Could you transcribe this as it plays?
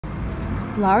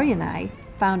Laurie and I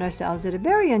found ourselves at a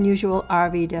very unusual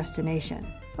RV destination.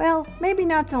 Well, maybe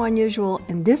not so unusual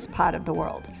in this part of the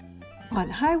world. On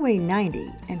Highway 90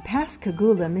 in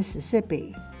Pascagoula,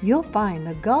 Mississippi, you'll find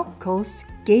the Gulf Coast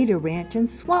Gator Ranch and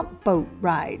Swamp Boat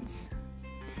rides.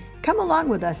 Come along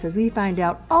with us as we find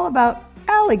out all about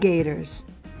alligators.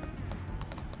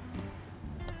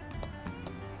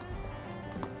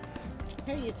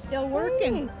 Hey, you still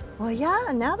working? Hey. Well,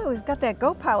 yeah, now that we've got that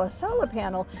GoPower solar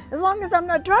panel, as long as I'm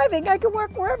not driving, I can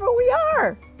work wherever we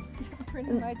are.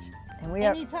 Pretty much and we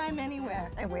anytime, anywhere.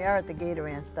 And we are at the Gator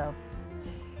Ranch, though.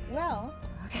 Well,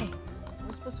 okay.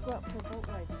 We're supposed to go out for a boat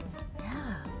ride soon.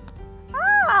 Yeah.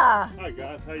 Ah! Hi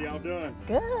guys, how y'all doing?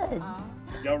 Good.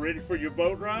 Y'all ready for your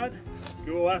boat ride?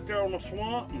 Go out there on the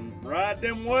swamp and ride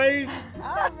them waves?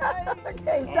 All right.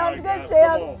 Okay, All sounds right, good, guys,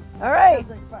 Sam. come on. All right. Sounds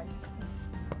like fun.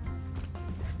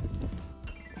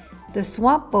 The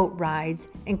swamp boat rides,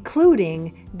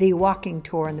 including the walking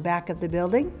tour in the back of the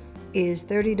building, is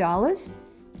 $30,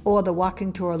 or the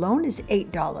walking tour alone is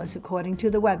 $8, according to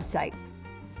the website.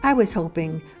 I was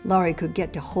hoping Laurie could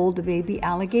get to hold a baby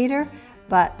alligator,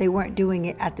 but they weren't doing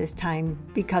it at this time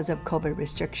because of COVID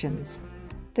restrictions.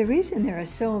 The reason there are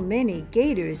so many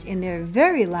gators in their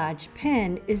very large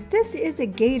pen is this is a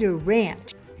gator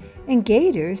ranch, and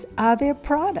gators are their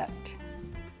product.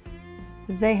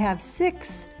 They have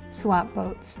 6 swamp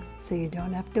boats, so you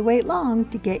don't have to wait long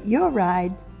to get your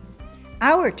ride.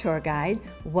 Our tour guide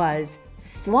was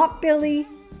Swamp Billy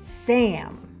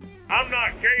Sam. I'm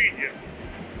not Cajun.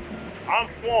 I'm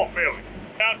Swamp Billy.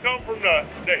 I come from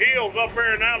the hills up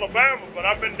there in Alabama, but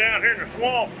I've been down here in the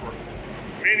swamp for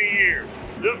many years.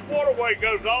 This waterway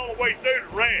goes all the way through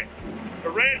the ranch. The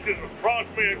ranch is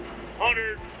approximately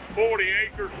 140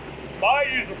 acres.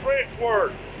 Bayou's a French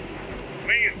word. It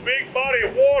means big body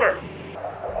of water.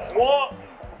 Swamps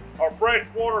are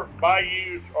freshwater,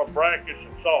 bayous are brackish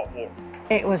and saltwater.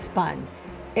 It was fun.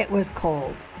 It was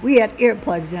cold. We had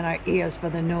earplugs in our ears for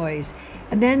the noise.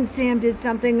 And then Sam did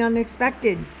something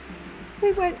unexpected.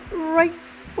 We went right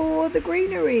for the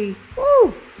greenery.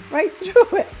 Woo! Right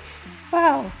through it.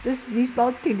 Wow, these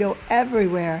boats can go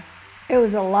everywhere. It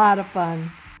was a lot of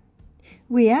fun.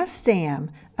 We asked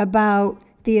Sam about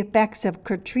the effects of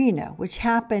Katrina, which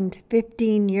happened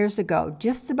 15 years ago,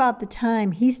 just about the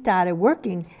time he started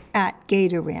working at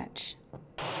Gator Ranch.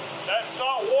 That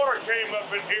salt water came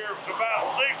up in here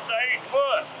about 6 to 8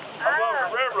 foot above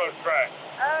the railroad track.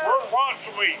 We're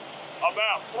approximately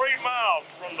about 3 miles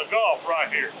from the Gulf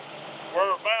right here.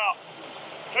 We're about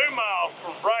 2 miles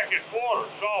from brackish water,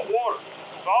 salt water.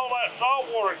 So all that salt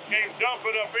water came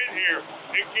dumping up in here,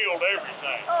 it killed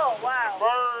everything. Oh, wow. The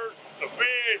birds, the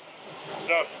fish,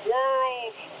 the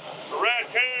squirrels, the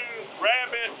raccoons,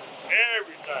 rabbits,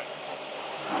 everything.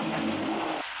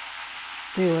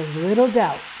 There was little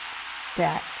doubt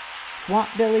that Swamp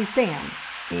Billy Sam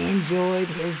enjoyed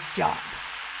his job.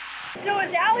 So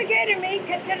is alligator meat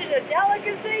considered a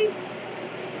delicacy?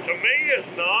 To me, it's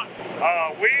not.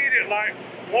 We eat it like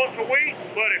once a week,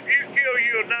 but if you kill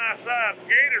you a nice sized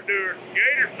gator during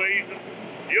gator season,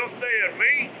 you'll stay at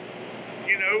meat,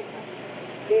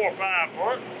 4 or 5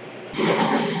 months.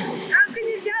 How can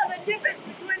you tell the difference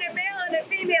between a male and a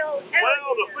female alligator?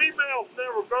 Well, the females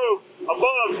never go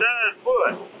above 9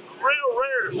 foot. Real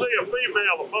rare to see a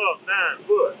female above 9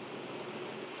 foot.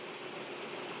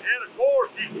 And of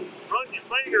course, you can run your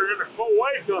finger in her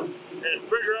cloaca and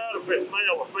figure out if it's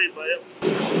male or female.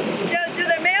 Do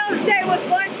the males stay with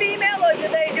one female or do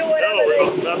they do whatever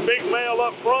they... No, the big male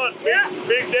up front,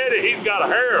 Big Daddy, he's got a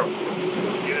harem,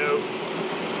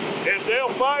 And they'll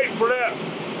fight for that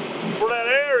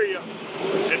area,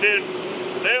 and then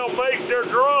they'll make their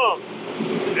drum.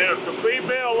 And if the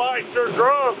female likes their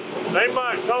drum, they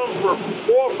might come for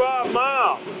 4 or 5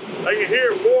 miles. They can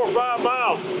hear it 4 or 5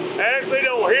 miles. And if they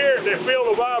don't hear it, they feel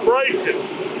the vibration.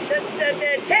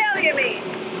 The tail, you mean?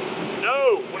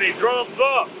 No, when he drums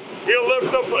up, he'll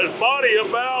lift up his body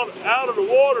up out of the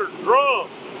water and drum.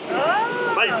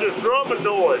 Oh. Makes this drumming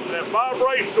noise and it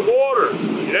vibrates the water.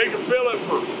 They can feel it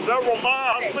for several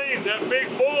miles. I've seen that big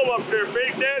bull up there,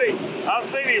 Big Daddy. I've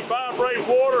seen him vibrate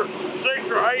water 6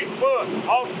 or 8 foot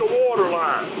off the water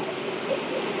line.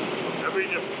 I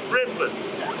mean, just rippling.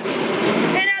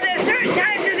 And are there certain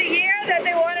times of the year that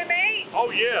they want to mate? Oh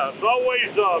yeah, it's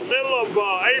always middle of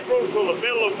April to the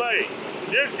middle of May.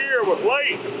 This year was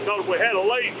late because we had a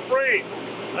late spring.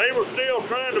 They were still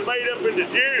trying to mate up into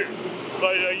June.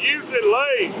 They usually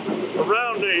lay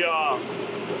around the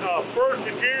 1st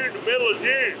of June to middle of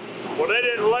June. Well, they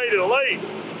didn't lay till late,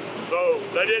 so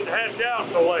they didn't hatch out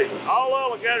till late. All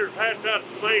alligators hatch out at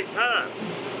the same time.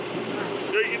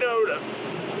 So you know that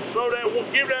So that will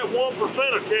give that 1%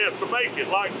 a chance to make it,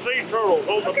 like sea turtles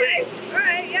on the Okay, beach. all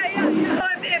right, yeah. So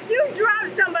if you drop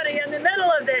somebody in the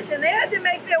middle of this and they had to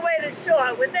make their way to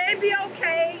shore, would they be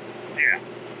okay? Yeah.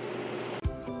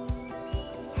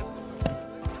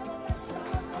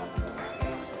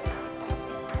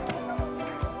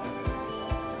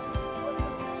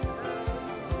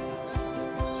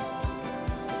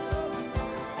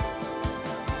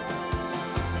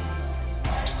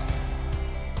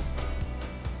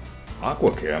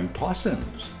 Aquacam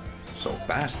toss-ins. So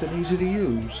fast and easy to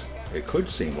use, it could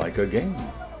seem like a game.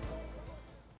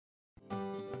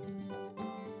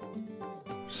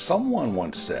 Someone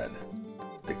once said,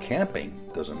 the camping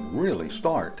doesn't really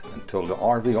start until the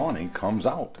RV awning comes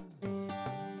out.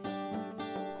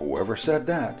 Whoever said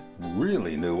that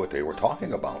really knew what they were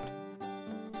talking about.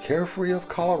 Carefree of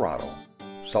Colorado,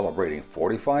 celebrating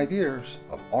 45 years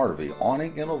of RV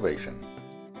awning innovation.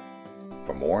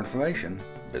 For more information,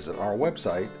 visit our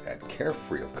website at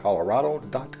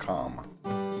carefreeofcolorado.com.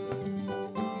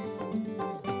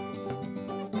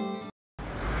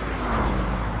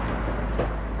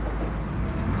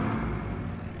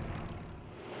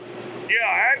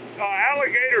 Yeah,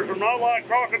 alligators are not like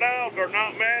crocodiles. They're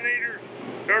not man-eaters.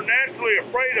 They're naturally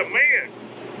afraid of men.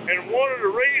 And one of the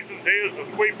reasons is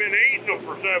that we've been eating them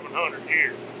for 700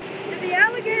 years. Do the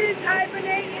alligators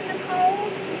hibernate in the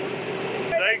cold?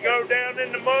 They go down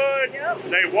in the mud. Yep.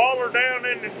 They waller down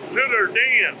into their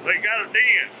den. They got a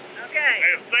den. Okay.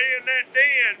 They stay in that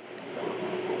den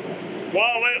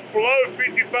while it's below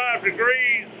 55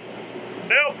 degrees.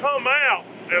 They'll come out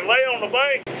and lay on the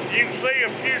bank. You can see a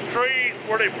few trees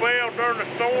where they fell during the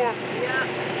storm. Yeah.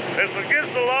 It's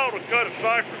against the law to cut a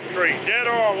cypress tree, dead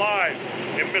or alive,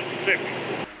 in Mississippi.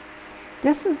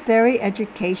 This is very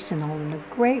educational and a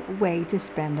great way to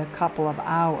spend a couple of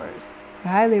hours. I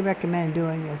highly recommend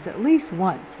doing this at least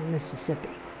once in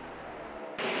Mississippi.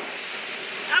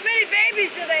 How many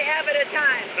babies do they have at a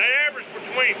time? They average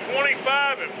between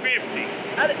 25 and 50.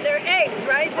 They're eggs,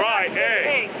 right? Right,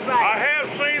 eggs. I Right.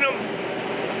 have seen them.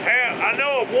 I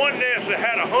know of one nest that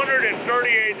had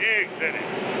 138 eggs in it.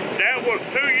 That was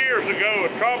 2 years ago, a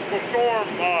tropical storm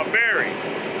Barry.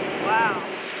 Wow.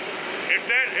 If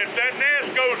that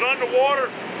nest goes underwater,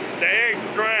 the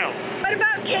eggs drown. What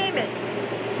about caimans?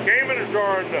 Caimans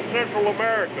are in Central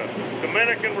America,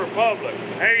 Dominican Republic,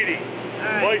 Haiti,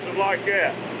 places like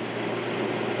that.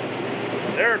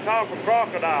 They're a type of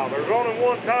crocodile. There's only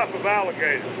one type of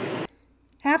alligator.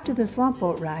 After the swamp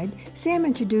boat ride, Sam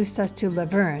introduced us to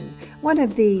Laverne, one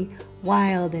of the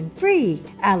wild and free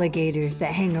alligators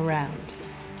that hang around.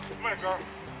 Come here, girl.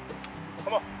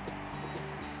 Come on.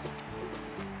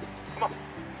 Come on.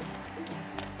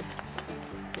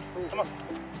 Come on.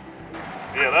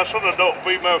 Yeah, that's an adult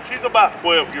female. She's about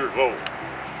 12 years old.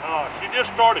 She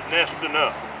just started nesting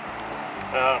up.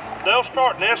 They'll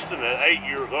start nesting at 8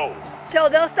 years old. So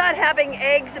they'll start having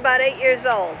eggs about 8 years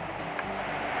old.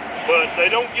 But they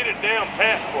don't get it down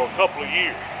pat for a couple of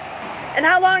years. And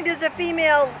how long does a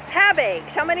female have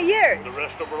eggs? How many years? The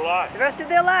rest of her life. The rest of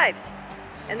their lives.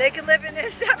 And they can live in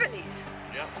their 70s.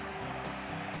 Yeah.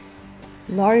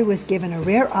 Laurie was given a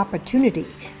rare opportunity,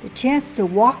 the chance to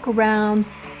walk around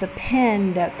the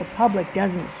pen that the public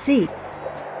doesn't see.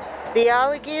 The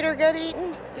alligator got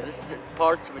eaten? Yeah, this is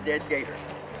parts of a dead gator.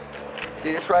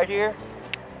 See this right here?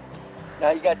 Now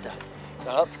you got the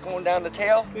humps going down the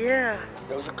tail. Yeah.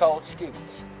 Those are called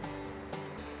scutes.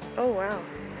 Oh, wow.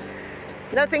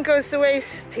 Nothing goes to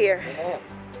waste here. Yeah.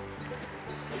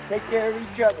 They take care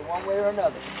of each other one way or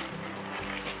another.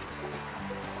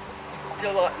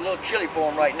 Still a little chilly for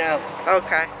them right now.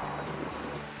 Okay.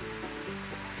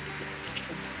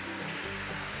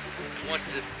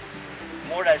 Once the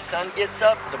more that sun gets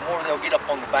up, the more they'll get up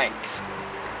on the banks.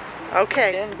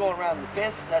 Okay. Then going around the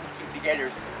fence, not to keep the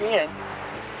gators in,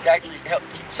 to actually help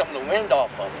keep some of the wind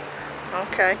off of them.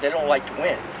 Okay. They don't like the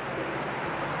wind.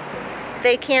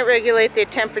 They can't regulate their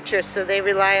temperature, so they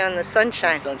rely on the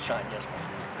sunshine. Sunshine, yes, ma'am.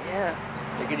 Yeah.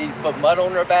 They could either put mud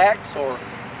on their backs, or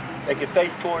they could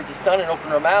face towards the sun and open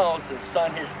their mouths, and the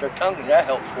sun hits their tongue, and that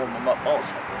helps warm them up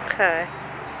also. Okay.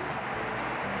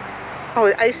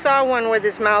 Oh, I saw one with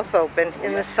his mouth open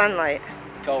in the sunlight.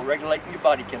 It's called regulating your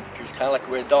body temperature. It's kind of like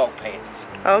wearing dog pants.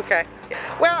 Okay.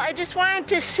 Well, I just wanted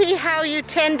to see how you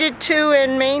tended to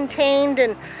and maintained,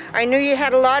 and I knew you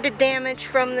had a lot of damage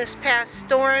from this past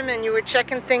storm, and you were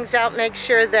checking things out, make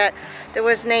sure that there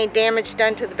wasn't any damage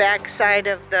done to the back side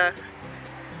of the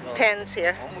pens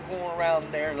here. I'm going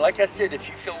around there, and like I said, if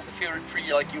you feel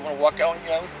free, like you want to walk out on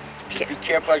your own, just be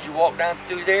careful as you walk down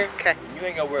through there. Okay. And you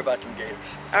ain't got to worry about them gators.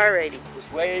 Alrighty.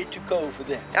 It's way too cold for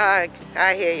them. I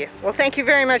hear you. Well, thank you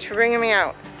very much for bringing me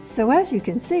out. So as you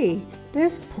can see,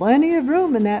 there's plenty of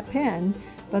room in that pen,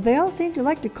 but they all seem to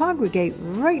like to congregate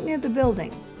right near the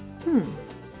building.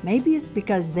 Maybe it's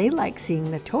because they like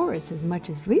seeing the tourists as much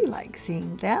as we like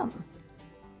seeing them.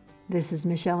 This is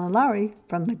Michelle and Laurie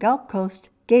from the Gulf Coast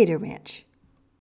Gator Ranch.